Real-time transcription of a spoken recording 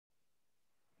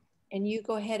And you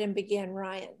go ahead and begin,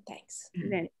 Ryan. Thanks.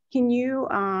 Then can you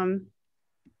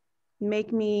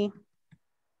make me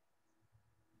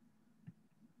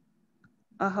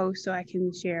a host so I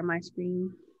can share my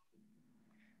screen?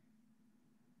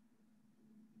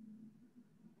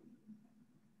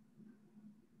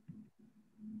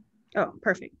 Oh,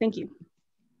 perfect. Thank you.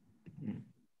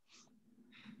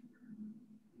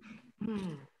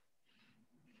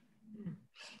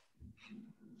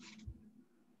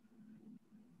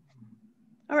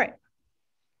 All right.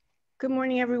 Good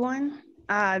morning, everyone.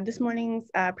 This morning's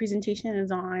presentation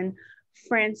is on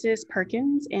Frances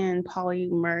Perkins and Pauli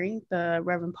Murray, the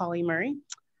Reverend Pauli Murray.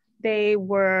 They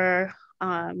were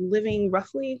living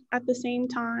roughly at the same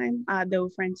time, though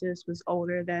Frances was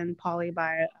older than Pauli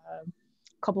by a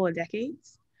couple of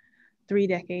decades, 3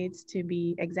 decades to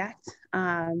be exact.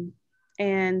 And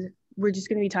we're just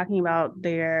going to be talking about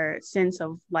their sense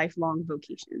of lifelong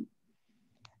vocation.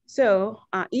 So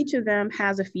each of them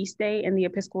has a feast day in the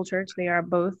Episcopal Church. They are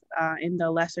both in the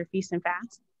Lesser Feast and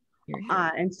Fast.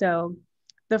 And so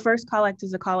the first collect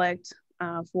is a collect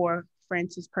for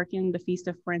Frances Perkins, the Feast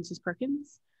of Frances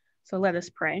Perkins. So let us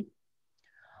pray.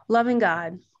 Loving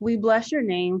God, we bless your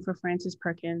name for Frances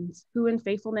Perkins, who in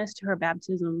faithfulness to her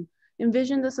baptism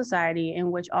envisioned a society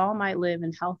in which all might live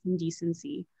in health and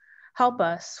decency. Help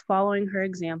us, following her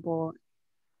example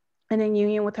and in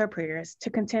union with her prayers, to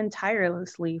contend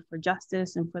tirelessly for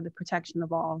justice and for the protection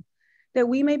of all, that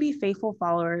we may be faithful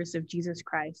followers of Jesus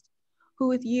Christ, who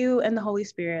with you and the Holy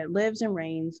Spirit lives and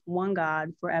reigns, one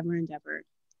God, forever and ever.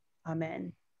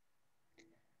 Amen.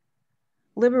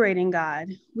 Liberating God,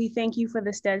 we thank you for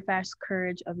the steadfast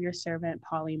courage of your servant,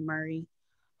 Pauli Murray,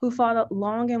 who fought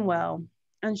long and well,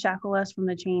 unshackle us from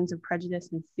the chains of prejudice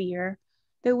and fear,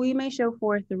 that we may show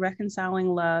forth the reconciling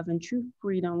love and true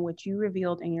freedom which you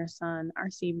revealed in your Son, our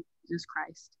Savior, Jesus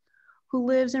Christ, who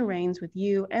lives and reigns with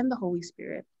you and the Holy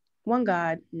Spirit, one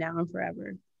God, now and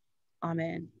forever.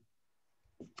 Amen.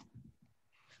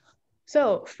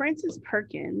 So Frances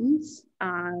Perkins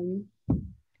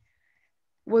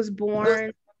was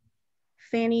born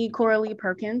Fanny Coralie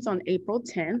Perkins on April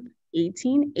 10th,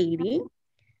 1880.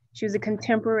 She was a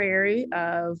contemporary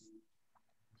of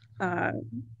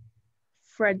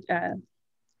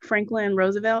Franklin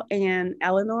Roosevelt and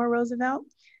Eleanor Roosevelt.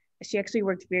 She actually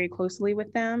worked very closely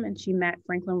with them, and she met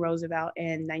Franklin Roosevelt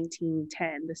in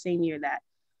 1910, the same year that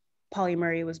Pauli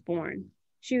Murray was born.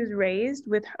 She was raised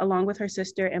along with her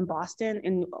sister in Boston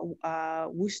in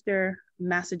Worcester,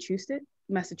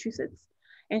 Massachusetts,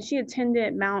 and she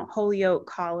attended Mount Holyoke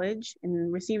College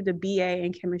and received a BA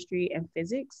in chemistry and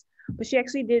physics, but she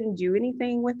actually didn't do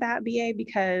anything with that BA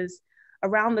because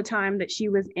around the time that she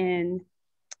was in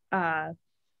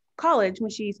college, when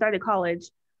she started college,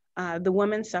 the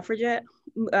women's suffrage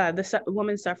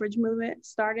movement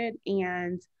started,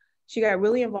 and she got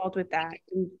really involved with that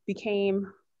and became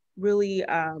really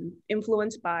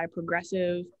influenced by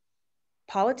progressive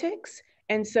politics.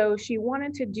 And so she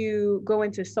wanted to go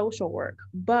into social work,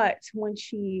 but when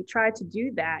she tried to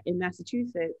do that in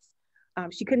Massachusetts,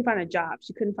 she couldn't find a job.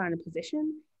 She couldn't find a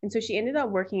position. And so she ended up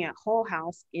working at Hull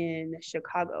House in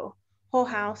Chicago. Hull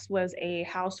House was a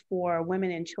house for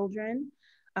women and children,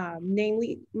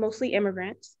 mostly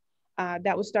immigrants,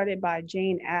 that was started by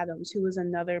Jane Addams, who was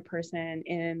another person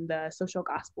in the social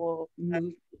gospel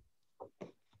movement.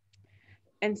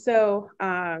 And so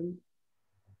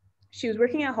she was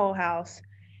working at Hull House,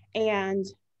 and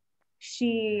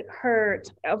she heard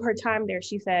of her time there.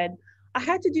 She said, I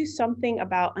had to do something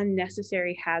about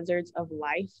unnecessary hazards of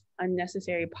life,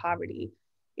 unnecessary poverty.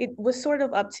 It was sort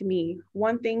of up to me.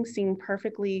 One thing seemed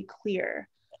perfectly clear.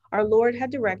 Our Lord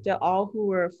had directed all who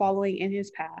were following in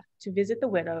his path to visit the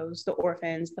widows, the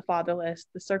orphans, the fatherless.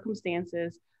 The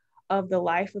circumstances of the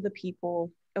life of the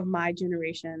people of my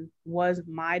generation was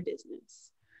my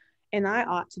business, and I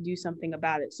ought to do something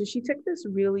about it. So she took this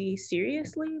really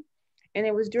seriously. And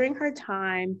it was during her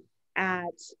time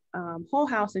at Hull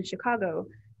House in Chicago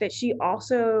that she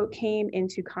also came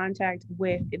into contact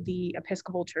with the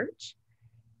Episcopal Church.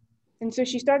 And so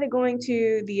she started going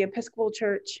to the Episcopal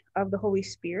Church of the Holy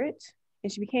Spirit,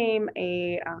 and she became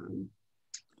a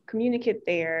communicant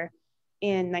there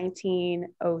in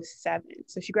 1907.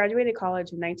 So she graduated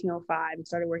college in 1905 and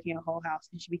started working at Hull House,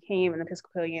 and she became an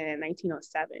Episcopalian in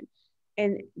 1907.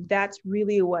 And that's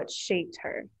really what shaped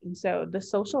her. And so the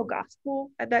social gospel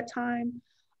at that time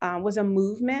was a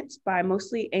movement by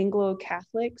mostly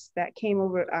Anglo-Catholics that came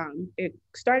over. It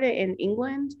started in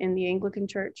England, in the Anglican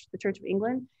Church, the Church of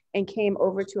England, and came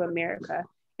over to America.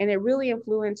 And it really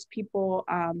influenced people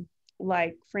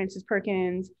like Frances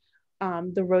Perkins,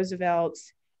 the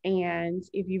Roosevelts, and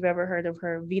if you've ever heard of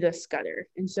her, Vita Scudder.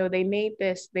 And so they made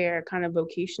this their kind of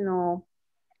vocational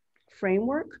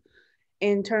framework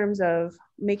in terms of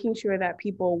making sure that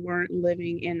people weren't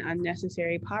living in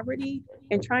unnecessary poverty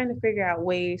and trying to figure out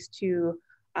ways to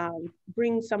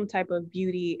bring some type of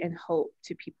beauty and hope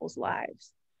to people's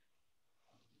lives.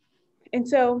 And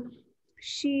so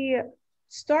she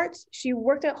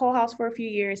worked at Whole House for a few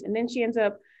years, and then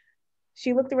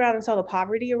she looked around and saw the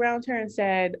poverty around her and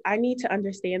said, I need to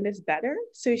understand this better.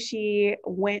 So she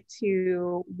went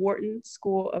to Wharton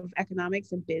School of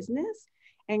Economics and Business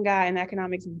and got an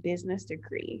economics and business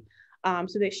degree,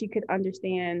 so that she could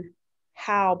understand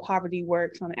how poverty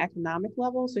works on an economic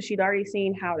level. So she'd already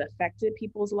seen how it affected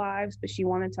people's lives, but she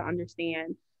wanted to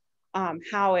understand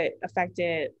how it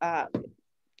affected,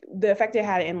 the effect it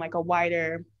had in like a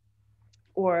wider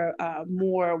or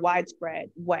more widespread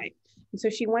way. And so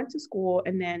she went to school,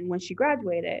 and then when she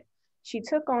graduated, she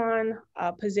took on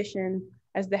a position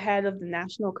as the head of the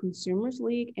National Consumers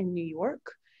League in New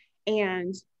York.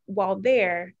 And while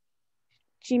there,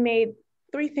 she made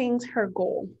three things her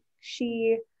goal.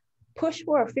 She pushed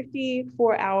for a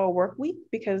 54-hour work week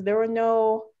because there were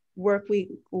no work week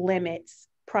limits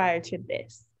prior to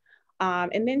this.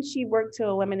 And then she worked to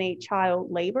eliminate child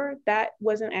labor. That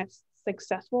wasn't as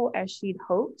successful as she'd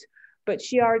hoped, but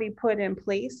she already put in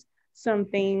place some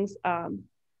things,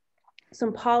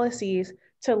 some policies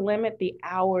to limit the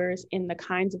hours and the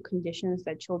kinds of conditions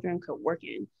that children could work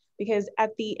in. Because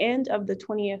at the end of the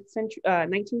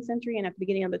 19th century and at the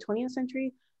beginning of the 20th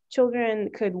century, children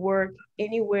could work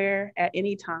anywhere at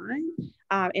any time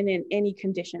and in any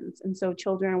conditions. And so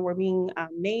children were being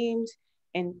maimed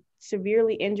and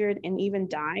severely injured and even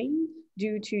dying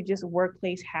due to just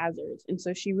workplace hazards. And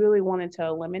so she really wanted to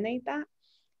eliminate that.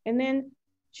 And then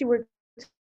she worked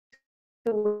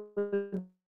to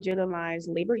legitimize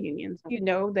labor unions. You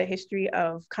know the history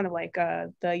of kind of like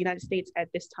the United States at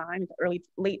this time, the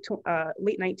late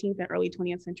 19th and early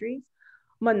 20th centuries.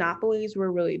 Monopolies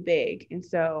were really big, and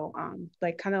so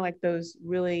like kind of like those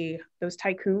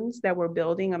tycoons that were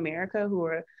building America, who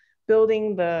were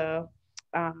building the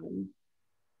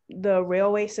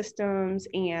railway systems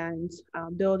and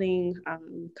building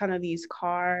kind of these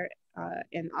car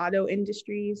and auto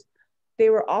industries. They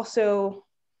were also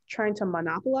trying to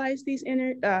monopolize these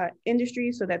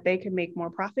industries so that they could make more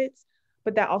profits,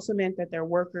 but that also meant that their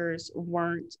workers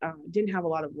didn't have a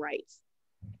lot of rights.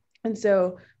 And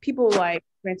so people like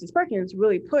Frances Perkins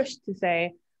really pushed to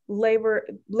say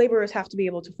laborers have to be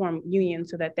able to form unions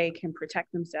so that they can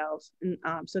protect themselves, and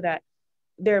so that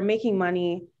they're making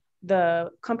money,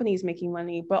 the company's making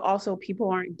money, but also people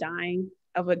aren't dying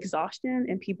of exhaustion,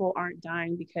 and people aren't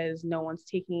dying because no one's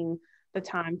taking the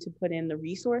time to put in the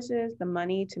resources, the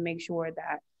money to make sure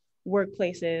that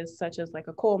workplaces such as like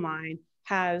a coal mine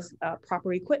has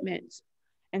proper equipment.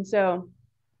 And so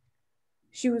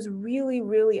she was really,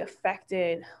 really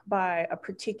affected by a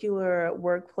particular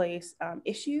workplace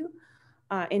issue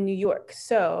in New York.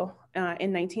 So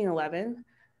in 1911,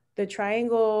 the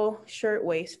Triangle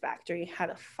Shirtwaist Factory had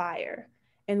a fire,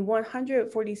 and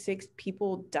 146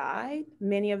 people died.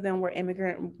 Many of them were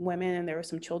immigrant women, and there were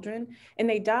some children. And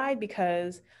they died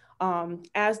because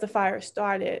as the fire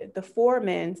started, the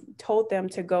foreman told them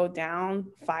to go down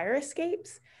fire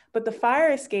escapes. But the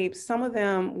fire escapes, some of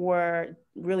them were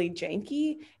really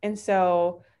janky. And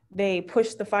so they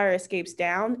pushed the fire escapes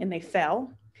down and they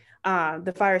fell.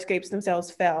 The fire escapes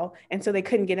themselves fell, and so they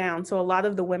couldn't get down. So a lot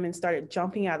of the women started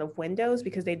jumping out of windows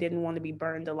because they didn't want to be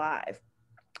burned alive.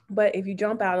 But if you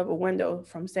jump out of a window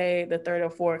from, say, the third or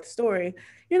fourth story,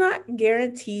 you're not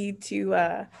guaranteed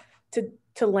to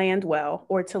land well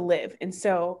or to live. And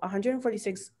so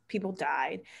 146 people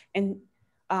died. And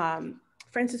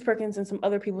Frances Perkins and some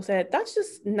other people said, that's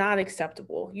just not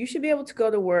acceptable. You should be able to go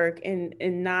to work and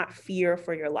not fear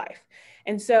for your life.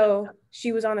 And so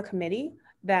she was on a committee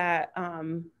that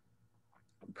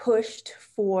pushed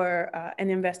for an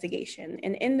investigation.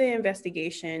 And in the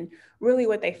investigation, really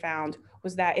what they found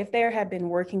was that if there had been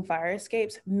working fire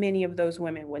escapes, many of those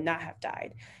women would not have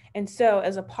died. And so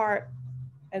as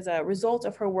a result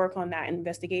of her work on that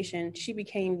investigation, she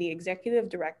became the executive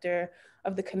director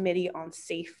of the Committee on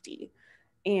Safety.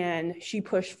 And she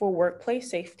pushed for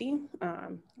workplace safety,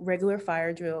 regular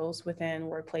fire drills within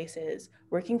workplaces,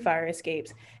 working fire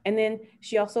escapes. And then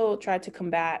she also tried to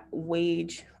combat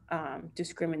wage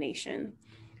discrimination,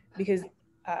 because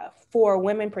for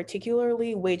women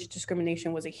particularly, wage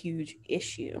discrimination was a huge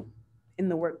issue in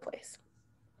the workplace.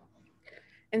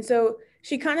 And so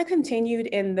she kind of continued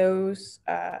in those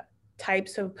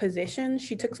types of positions.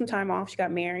 She took some time off. She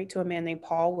got married to a man named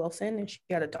Paul Wilson, and she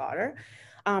had a daughter.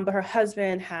 But her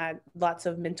husband had lots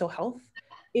of mental health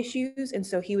issues. And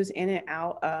so he was in and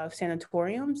out of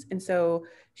sanatoriums. And so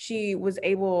she was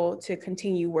able to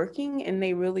continue working, and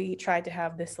they really tried to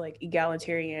have this like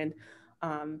egalitarian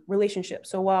relationship.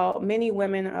 So while many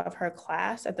women of her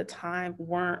class at the time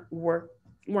weren't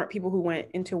people who went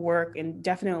into work, and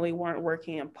definitely weren't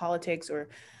working in politics or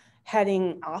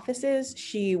heading offices,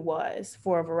 she was,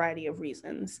 for a variety of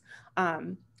reasons.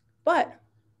 But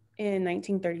in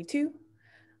 1932,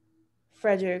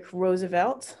 Franklin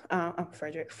Roosevelt,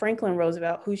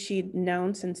 who she'd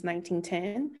known since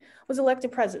 1910, was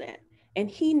elected president. And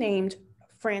he named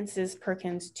Frances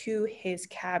Perkins to his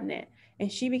cabinet.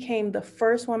 And she became the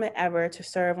first woman ever to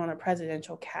serve on a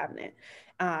presidential cabinet.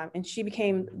 And she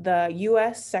became the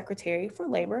U.S. Secretary for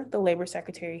Labor, the Labor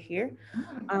Secretary here.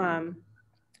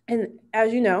 And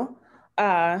as you know,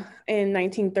 in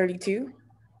 1932,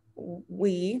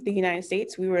 the United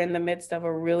States, we were in the midst of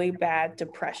a really bad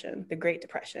depression, the Great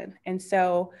Depression. And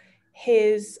so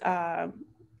his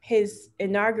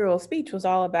inaugural speech was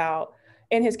all about,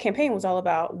 and his campaign was all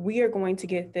about, we are going to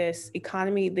get the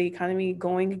economy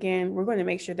going again. We're going to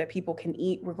make sure that people can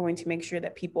eat. We're going to make sure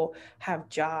that people have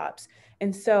jobs.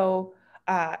 And so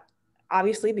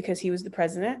obviously, because he was the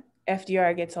president,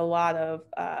 FDR gets a lot of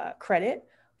credit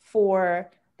for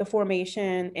the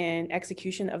formation and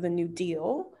execution of the New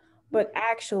Deal. But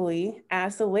actually,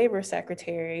 as the labor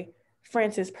secretary,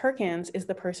 Frances Perkins is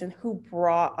the person who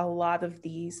brought a lot of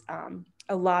the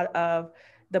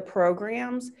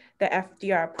programs that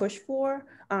FDR pushed for.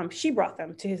 She brought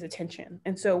them to his attention.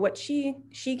 And so what she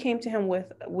came to him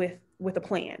with a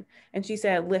plan. And she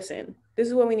said, listen, this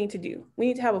is what we need to do. We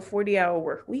need to have a 40-hour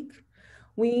work week.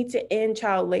 We need to end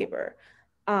child labor.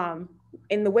 And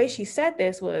the way she said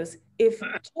this was, if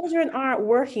children aren't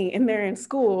working and they're in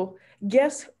school,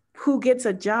 guess who gets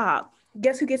a job?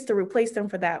 Guess who gets to replace them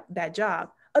for that job?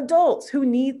 Adults who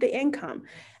need the income.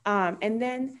 And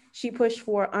then she pushed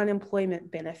for unemployment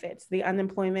benefits, the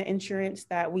unemployment insurance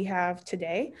that we have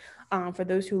today for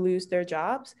those who lose their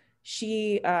jobs.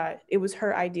 It was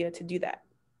her idea to do that.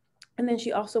 And then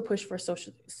she also pushed for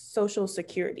social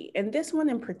security. And this one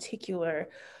in particular,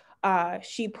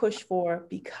 she pushed for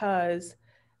because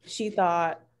she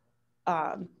thought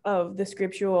of the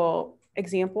scriptural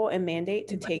example and mandate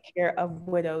to take care of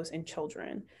widows and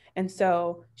children. And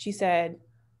so she said,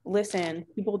 listen,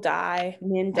 people die,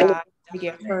 men die, they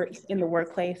get hurt in the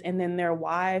workplace, and then their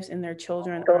wives and their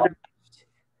children are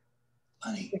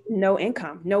no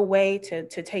income, no way to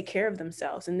take care of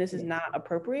themselves. And this is not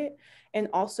appropriate. And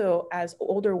also, as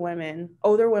older women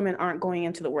aren't going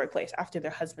into the workplace after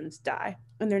their husbands die,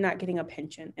 and they're not getting a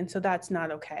pension. And so that's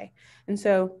not okay. And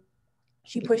so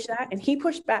she pushed that, and he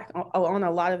pushed back on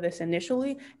a lot of this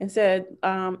initially and said,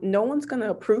 no one's going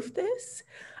to approve this.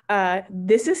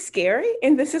 This is scary,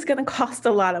 and this is going to cost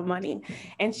a lot of money.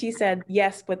 And she said,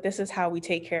 yes, but this is how we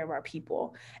take care of our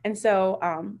people. And so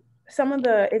some of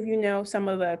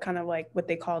the kind of like what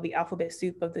they call the alphabet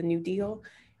soup of the New Deal,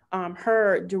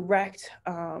 her direct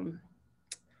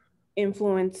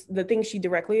influence, the things she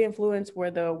directly influenced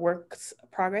were the Works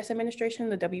Progress Administration,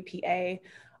 the WPA,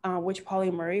 which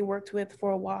Pauli Murray worked with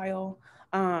for a while.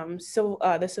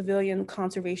 The Civilian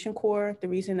Conservation Corps, the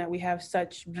reason that we have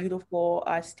such beautiful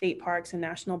state parks and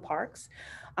national parks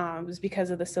was because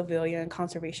of the Civilian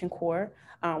Conservation Corps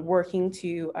working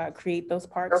to create those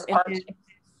parks. And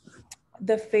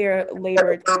the Fair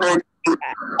Labor Act.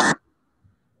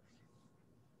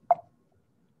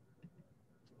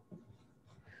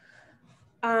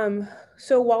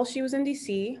 So while she was in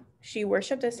DC, she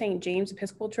worshiped at St. James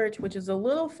Episcopal Church, which is a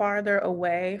little farther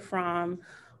away from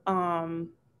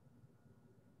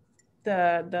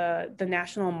the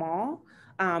National Mall,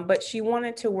 but she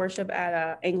wanted to worship at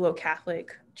an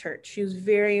Anglo-Catholic church. She was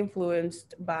very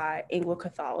influenced by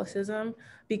Anglo-Catholicism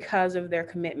because of their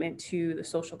commitment to the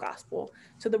social gospel.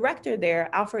 So the rector there,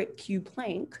 Alfred Q.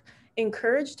 Plank,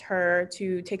 encouraged her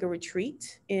to take a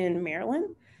retreat in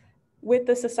Maryland with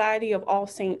the Society of All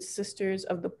Saints Sisters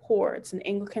of the Poor. It's an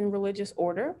Anglican religious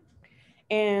order.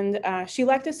 And she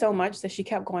liked it so much that she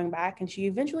kept going back, and she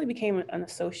eventually became an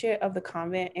associate of the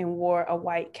convent and wore a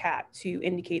white cap to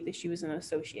indicate that she was an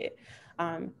associate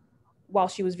while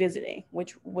she was visiting,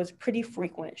 which was pretty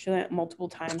frequent. She went multiple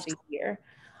times a year.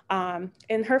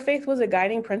 And her faith was a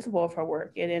guiding principle of her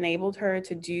work. It enabled her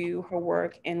to do her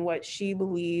work in what she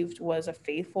believed was a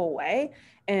faithful way.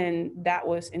 And that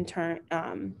was in turn,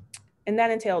 and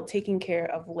that entailed taking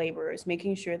care of laborers,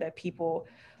 making sure that people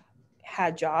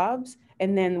had jobs.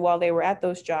 And then while they were at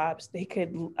those jobs, they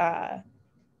could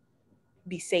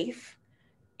be safe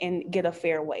and get a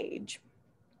fair wage.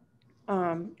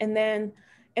 And then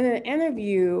In an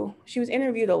interview, she was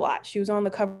interviewed a lot. She was on the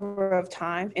cover of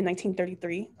Time in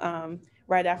 1933,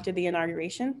 right after the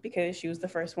inauguration, because she was the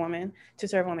first woman to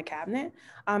serve on the cabinet.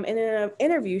 And in an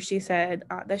interview, she said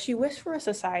that she wished for a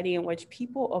society in which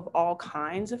people of all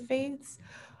kinds of faiths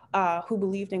who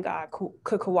believed in God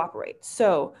could cooperate.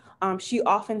 So she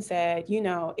often said, you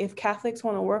know, if Catholics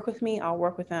want to work with me, I'll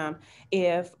work with them.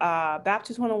 If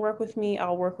Baptists want to work with me,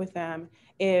 I'll work with them.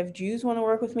 If Jews want to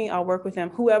work with me, I'll work with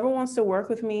them. Whoever wants to work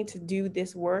with me to do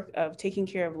this work of taking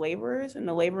care of laborers and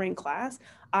the laboring class,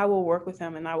 I will work with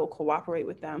them and I will cooperate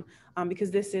with them,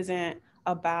 because this isn't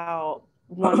about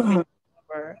one faith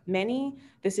over many.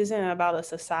 This isn't about a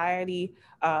society,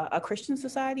 a Christian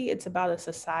society. It's about a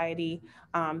society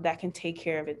that can take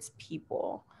care of its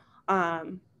people.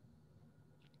 Um,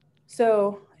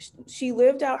 so she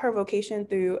lived out her vocation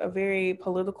through a very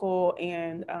political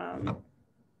and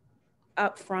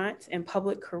upfront and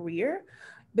public career,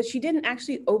 but she didn't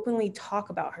actually openly talk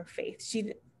about her faith.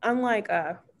 She, unlike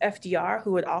FDR,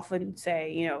 who would often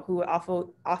say, you know, who would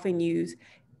often use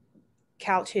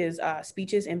couch his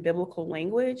speeches in biblical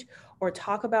language or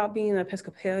talk about being an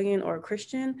Episcopalian or a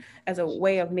Christian as a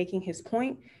way of making his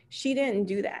point. She didn't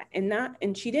do that.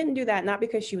 And she didn't do that not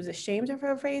because she was ashamed of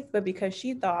her faith, but because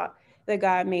she thought that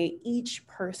God made each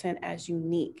person as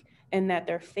unique and that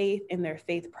their faith and their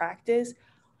faith practice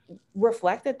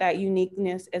reflected that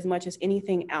uniqueness as much as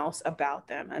anything else about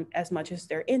them, and as much as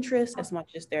their interests, as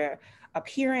much as their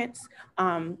appearance.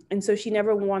 And so she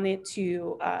never wanted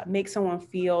to make someone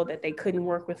feel that they couldn't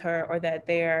work with her or that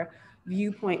their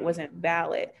viewpoint wasn't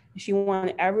valid. She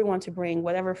wanted everyone to bring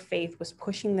whatever faith was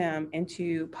pushing them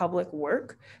into public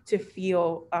work to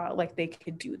feel like they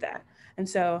could do that. And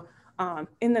so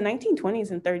in the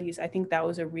 1920s and 30s, I think that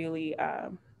was a really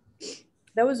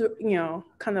that was, you know,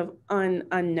 kind of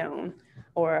unknown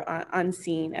or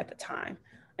unseen at the time.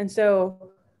 And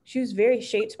so she was very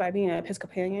shaped by being an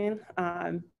Episcopalian,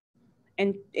 and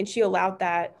she allowed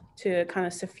that to kind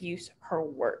of suffuse her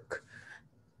work.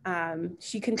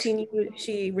 She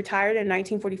retired in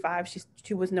 1945.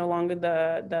 She was no longer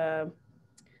the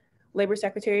labor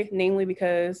secretary, namely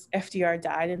because FDR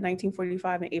died in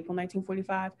 1945, in April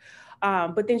 1945.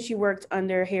 But then she worked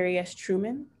under Harry S.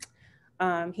 Truman.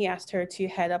 He asked her to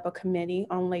head up a committee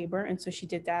on labor, and so she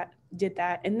did that.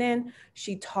 And then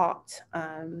she taught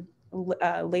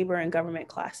labor and government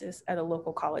classes at a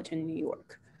local college in New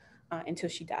York until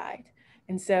she died.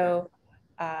 And so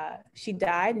she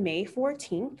died May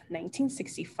 14th,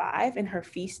 1965, and her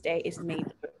feast day is May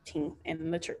 13th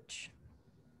in the church.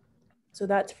 So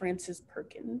that's Frances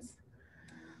Perkins.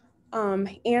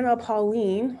 Anna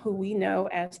Pauline, who we know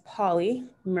as Pauli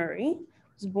Murray,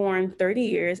 was born 30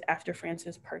 years after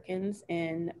Frances Perkins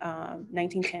in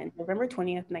 1910, November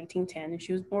 20th, 1910, and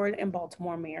she was born in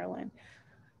Baltimore, Maryland.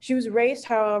 She was raised,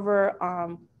 however,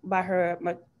 by her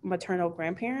maternal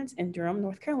grandparents in Durham,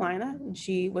 North Carolina, and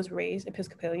she was raised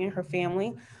Episcopalian. Her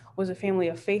family was a family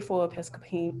of faithful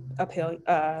Episcopalians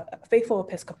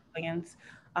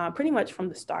pretty much from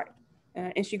the start.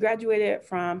 And she graduated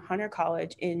from Hunter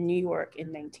College in New York in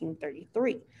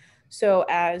 1933. So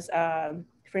as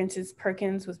Frances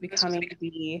Perkins was becoming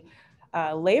the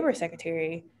labor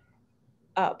secretary,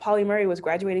 Pauli Murray was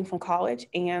graduating from college,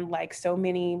 and like so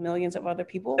many millions of other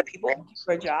people,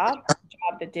 for a job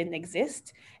that didn't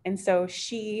exist. And so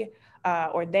she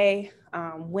or they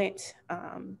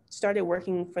started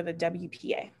working for the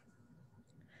WPA.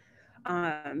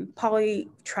 Pauli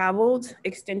traveled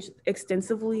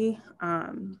extensively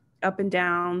up and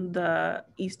down the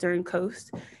Eastern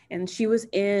coast, and she was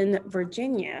in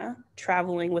Virginia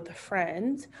traveling with a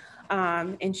friend,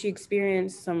 and she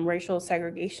experienced some racial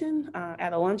segregation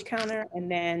at a lunch counter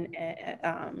and then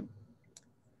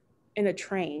in a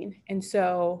train. And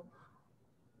so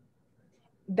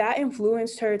that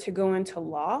influenced her to go into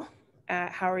law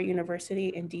at Howard University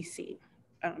in DC,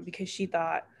 because she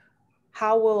thought,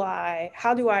 how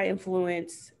do I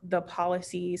influence the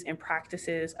policies and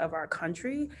practices of our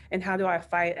country, and how do I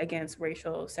fight against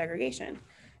racial segregation?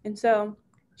 And so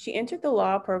she entered the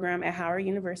law program at Howard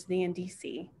University in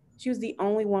DC. She was the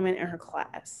only woman in her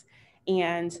class.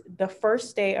 And the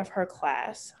first day of her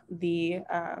class,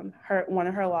 one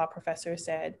of her law professors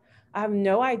said, I have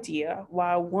no idea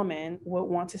why a woman would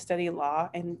want to study law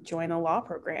and join a law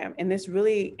program. And this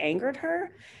really angered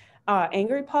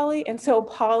Pauli. And so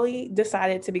Pauli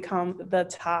decided to become the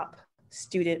top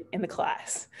student in the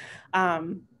class.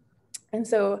 And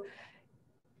so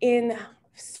in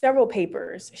several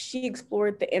papers, she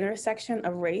explored the intersection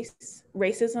of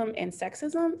racism and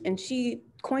sexism. And she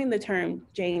coined the term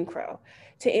Jane Crow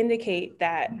to indicate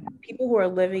that people who are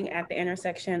living at the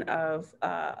intersection of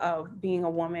being a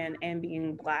woman and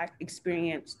being Black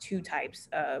experience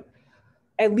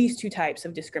at least two types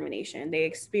of discrimination. They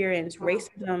experience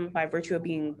racism by virtue of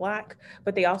being Black,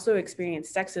 but they also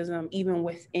experience sexism even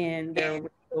within their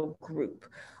racial group.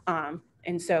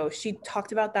 And so she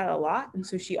talked about that a lot. And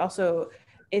so she also,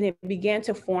 and it began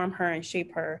to form her and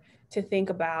shape her to think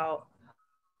about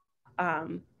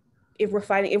if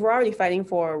we're already fighting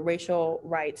for racial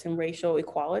rights and racial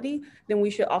equality, then we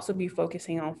should also be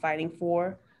focusing on fighting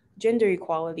for gender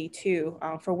equality too,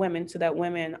 for women, so that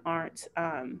women aren't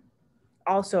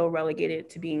also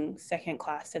relegated to being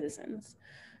second-class citizens.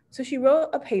 So she wrote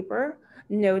a paper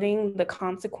noting the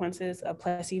consequences of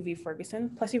Plessy v. Ferguson.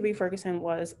 Plessy v. Ferguson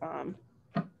was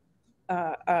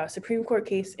a Supreme Court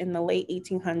case in the late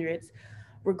 1800s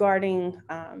regarding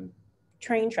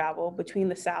train travel between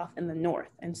the South and the North.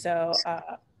 And so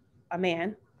a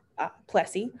man,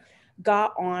 Plessy,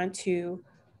 got onto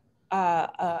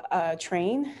a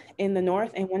train in the North.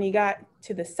 And when he got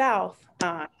to the South,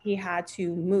 he had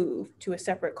to move to a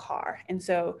separate car. And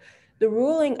so the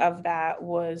ruling of that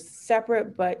was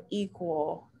separate but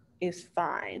equal is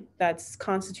fine. That's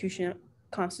constitutional,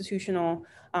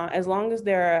 as long as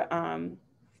there are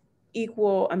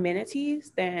equal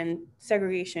amenities, then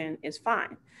segregation is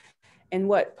fine. And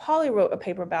what Pauli wrote a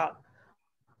paper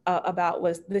about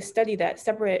was this study that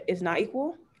separate is not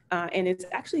equal, and it's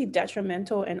actually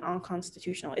detrimental and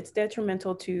unconstitutional. It's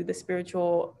detrimental to the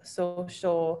spiritual,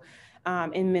 social,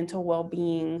 and mental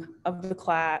well-being of the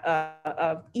class,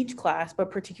 of each class, but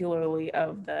particularly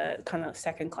of the kind of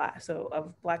second class, so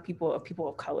of Black people, of people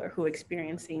of color who are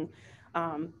experiencing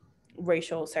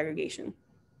racial segregation.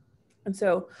 And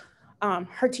so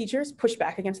her teachers pushed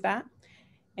back against that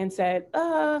and said,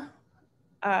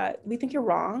 we think you're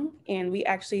wrong. And we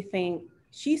actually think,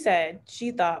 she said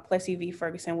she thought Plessy v.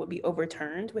 Ferguson would be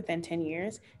overturned within 10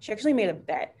 years. She actually made a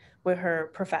bet with her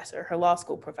professor, her law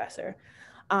school professor.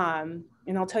 And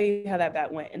I'll tell you how that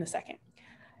bet went in a second.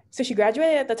 So she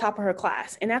graduated at the top of her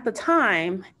class. And at the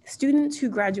time, students who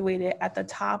graduated at the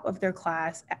top of their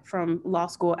class from law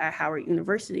school at Howard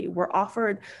University were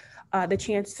offered the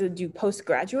chance to do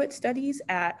postgraduate studies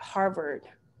at Harvard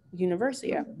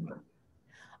University.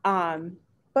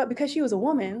 But because she was a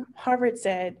woman, Harvard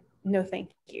said, no, thank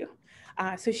you.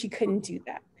 So she couldn't do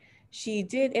that. She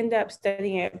did end up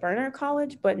studying at Barnard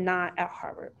College, but not at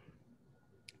Harvard.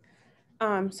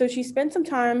 So she spent some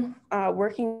time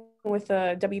working with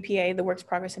the WPA, the Works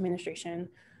Progress Administration,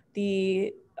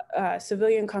 the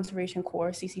Civilian Conservation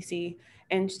Corps, CCC,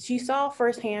 and she saw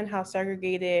firsthand how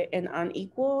segregated and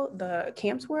unequal the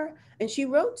camps were. And she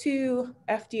wrote to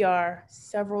FDR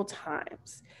several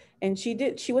times. And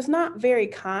she was not very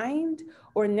kind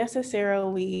or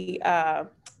necessarily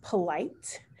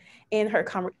polite in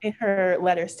her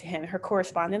letters to him, her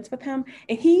correspondence with him.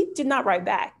 And he did not write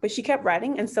back, but she kept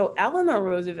writing. And so Eleanor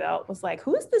Roosevelt was like,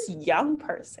 who is this young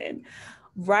person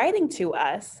writing to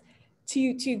us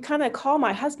to kind of call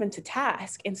my husband to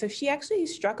task? And so she actually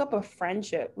struck up a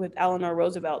friendship with Eleanor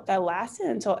Roosevelt that lasted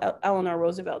until Eleanor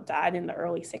Roosevelt died in the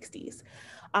early 60s.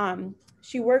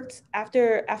 She worked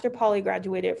after Pauli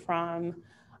graduated from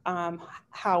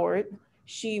Howard.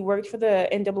 She worked for the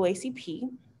NAACP.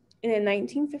 And in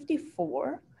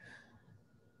 1954,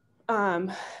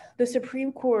 the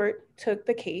Supreme Court took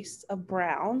the case of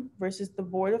Brown versus the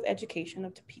Board of Education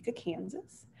of Topeka,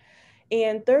 Kansas.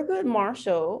 And Thurgood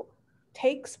Marshall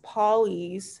takes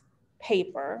Pauli's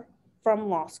paper from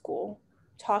law school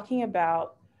talking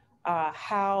about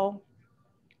how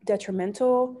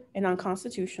detrimental and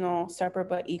unconstitutional separate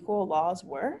but equal laws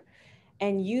were,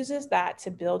 and uses that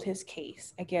to build his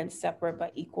case against separate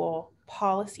but equal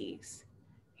policies.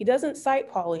 He doesn't cite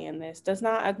Pauli in this, does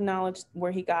not acknowledge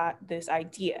where he got this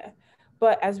idea.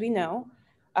 But as we know,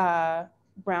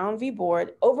 Brown v.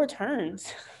 Board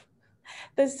overturns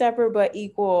the separate but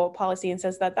equal policy and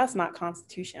says that that's not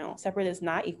constitutional. Separate is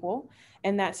not equal,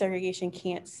 and that segregation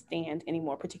can't stand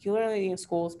anymore, particularly in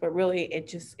schools, but really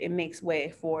it makes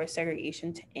way for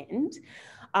segregation to end.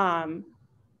 And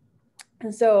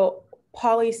so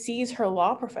Pauli sees her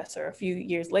law professor a few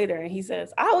years later and he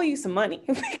says, I owe you some money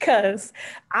because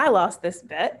I lost this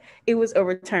bet. It was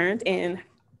overturned. And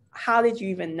how did you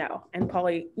even know? And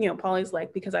Pauli's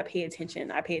like, because I pay attention.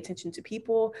 I pay attention to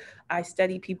people. I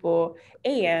study people,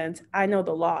 and I know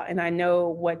the law, and I know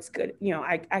what's good.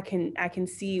 I can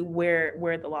see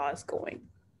where the law is going.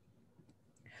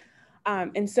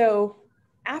 And so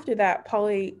after that,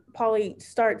 Pauli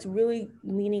starts really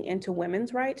leaning into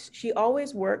women's rights. She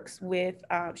always works with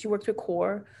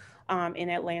CORE in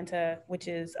Atlanta, which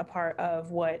is a part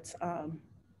of what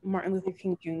Martin Luther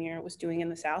King Jr. was doing in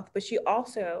the South, but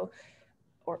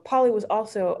Pauli was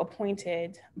also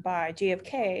appointed by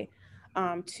JFK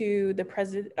to the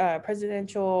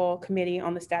Presidential Committee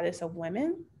on the Status of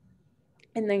Women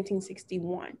in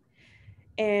 1961.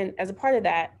 And as a part of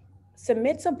that,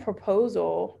 submits a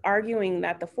proposal arguing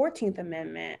that the 14th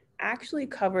Amendment actually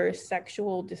covers sex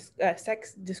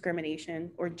discrimination,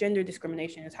 or gender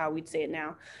discrimination is how we'd say it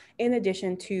now, in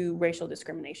addition to racial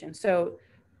discrimination. So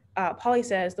Pauli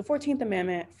says the 14th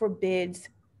Amendment forbids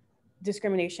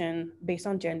discrimination based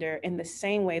on gender in the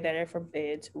same way that it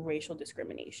forbids racial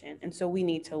discrimination. And so we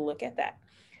need to look at that.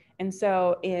 And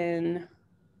so in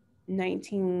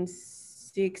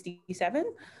 1967,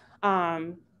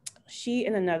 she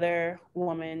and another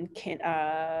woman,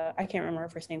 I can't remember her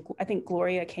first name, I think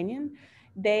Gloria Kenyon,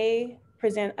 they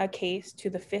present a case to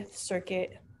the Fifth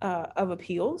Circuit of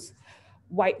Appeals,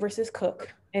 White versus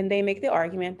Cook, and they make the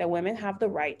argument that women have the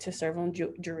right to serve on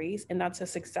juries, and that's a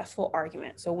successful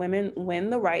argument. So women win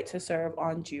the right to serve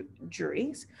on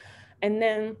juries. And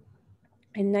then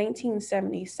in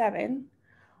 1977,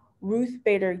 Ruth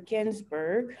Bader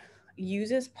Ginsburg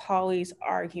uses Pauli's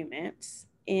arguments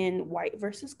in White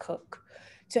versus Cook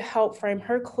to help frame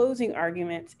her closing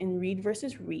arguments in Reed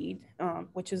versus Reed,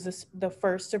 which is the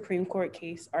first Supreme Court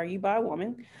case argued by a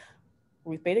woman,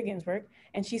 Ruth Bader Ginsburg,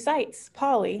 and she cites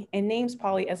Pauli and names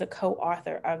Pauli as a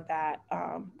co-author of that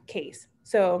case.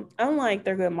 So unlike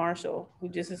Thurgood Marshall, who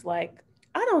just is like,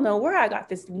 I don't know where I got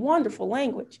this wonderful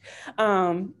language.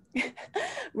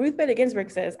 Ruth Bader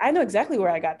Ginsburg says, I know exactly where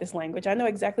I got this language. I know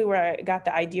exactly where I got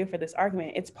the idea for this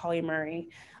argument. It's Pauli Murray.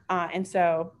 And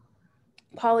so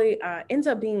Pauli ends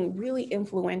up being really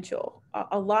influential.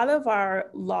 A lot of our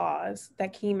laws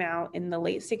that came out in the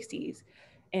late 60s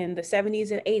and the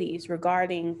 70s and 80s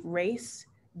regarding race,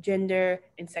 gender,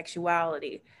 and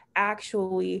sexuality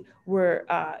actually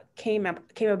came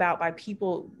about by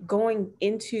people going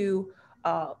into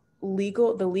the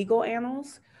legal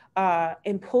annals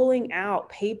and pulling out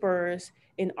papers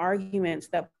and arguments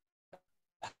that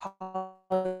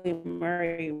Pauli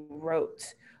Murray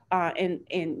wrote,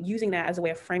 and using that as a way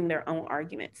of framing their own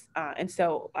arguments. And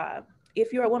so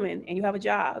if you're a woman and you have a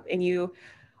job and you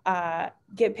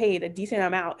get paid a decent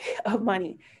amount of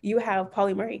money, you have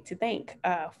Pauli Murray to thank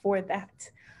for that.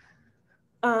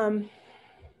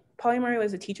 Pauli Murray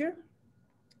was a teacher.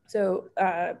 So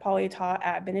Pauli taught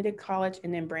at Benedict College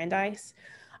and then Brandeis,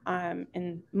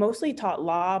 and mostly taught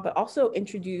law, but also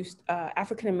introduced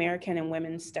African-American and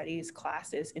women's studies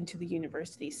classes into the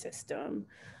university system.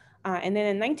 And then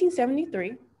in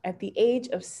 1973, at the age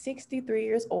of 63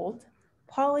 years old,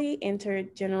 Pauli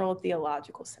entered General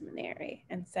Theological Seminary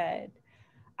and said,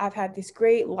 I've had this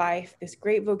great life, this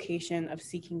great vocation of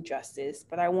seeking justice,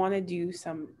 but I want to do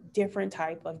some different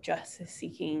type of justice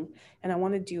seeking, and I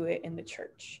want to do it in the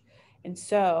church. And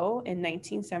so in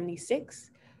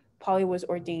 1976, Pauli was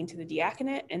ordained to the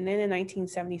diaconate, and then in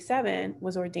 1977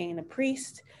 was ordained a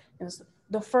priest, and was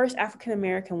the first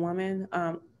African-American woman,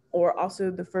 or also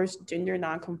the first gender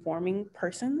non-conforming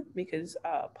person, because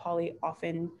Pauli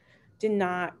often did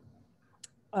not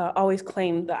always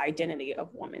claim the identity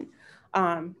of woman,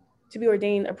 to be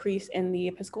ordained a priest in the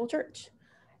Episcopal Church.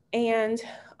 And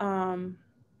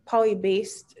Pauli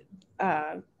based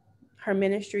her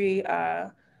ministry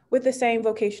with the same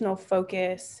vocational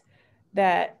focus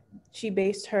that she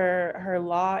based her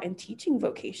law and teaching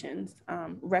vocations,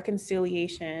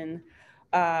 reconciliation,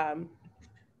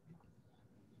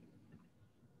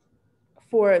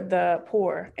 for the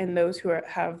poor and those who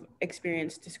have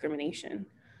experienced discrimination.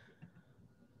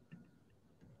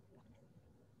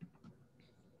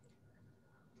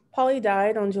 Pauli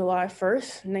died on July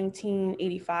 1st,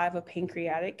 1985 of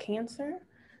pancreatic cancer,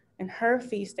 and her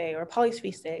feast day, or Pauli's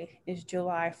feast day, is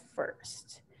July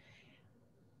 1st.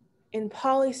 And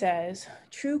Pauli says,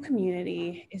 true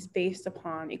community is based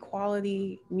upon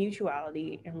equality,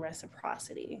 mutuality, and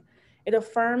reciprocity. It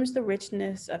affirms the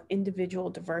richness of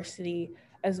individual diversity,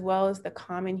 as well as the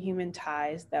common human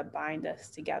ties that bind us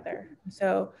together.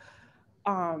 So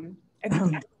I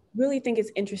really think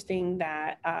it's interesting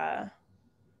that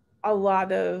a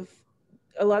lot of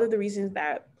the reasons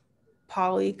that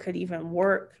Pauli could even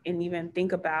work and even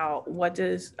think about what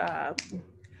does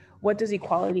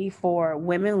equality for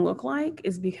women look like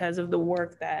is because of the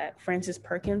work that Frances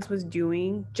Perkins was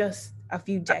doing just a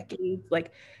few decades,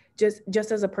 like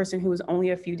just as a person who was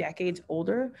only a few decades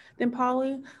older than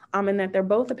Pauli, and that they're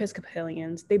both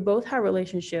Episcopalians. They both have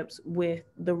relationships with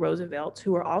the Roosevelts,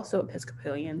 who are also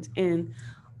Episcopalians, and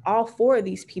all four of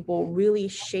these people really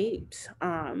shaped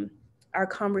our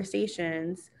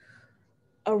conversations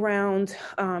around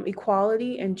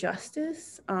equality and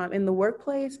justice in the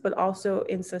workplace, but also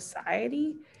in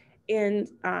society. And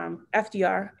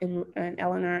FDR and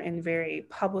Eleanor in very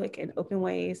public and open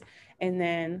ways, and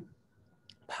then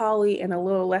Pauli in a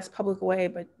little less public way,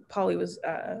 but Pauli was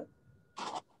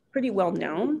pretty well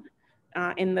known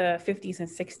in the 50s and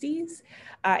 60s.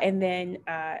 And then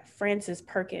Frances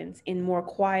Perkins in more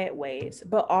quiet ways,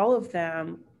 but all of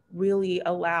them really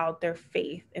allowed their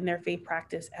faith and their faith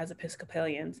practice as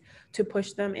Episcopalians to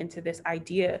push them into this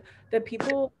idea that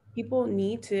people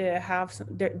need to have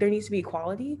there needs to be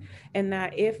equality, and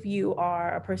that if you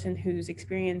are a person who's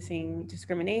experiencing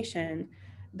discrimination,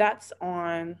 that's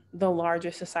on the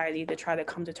larger society to try to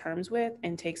come to terms with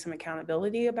and take some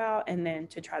accountability about, and then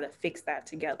to try to fix that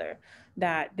together,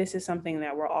 that this is something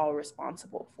that we're all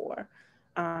responsible for.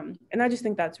 And I just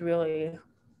think that's really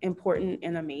important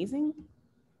and amazing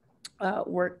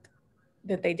work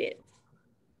that they did.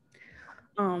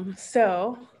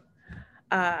 So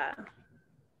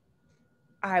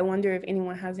I wonder if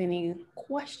anyone has any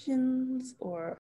questions or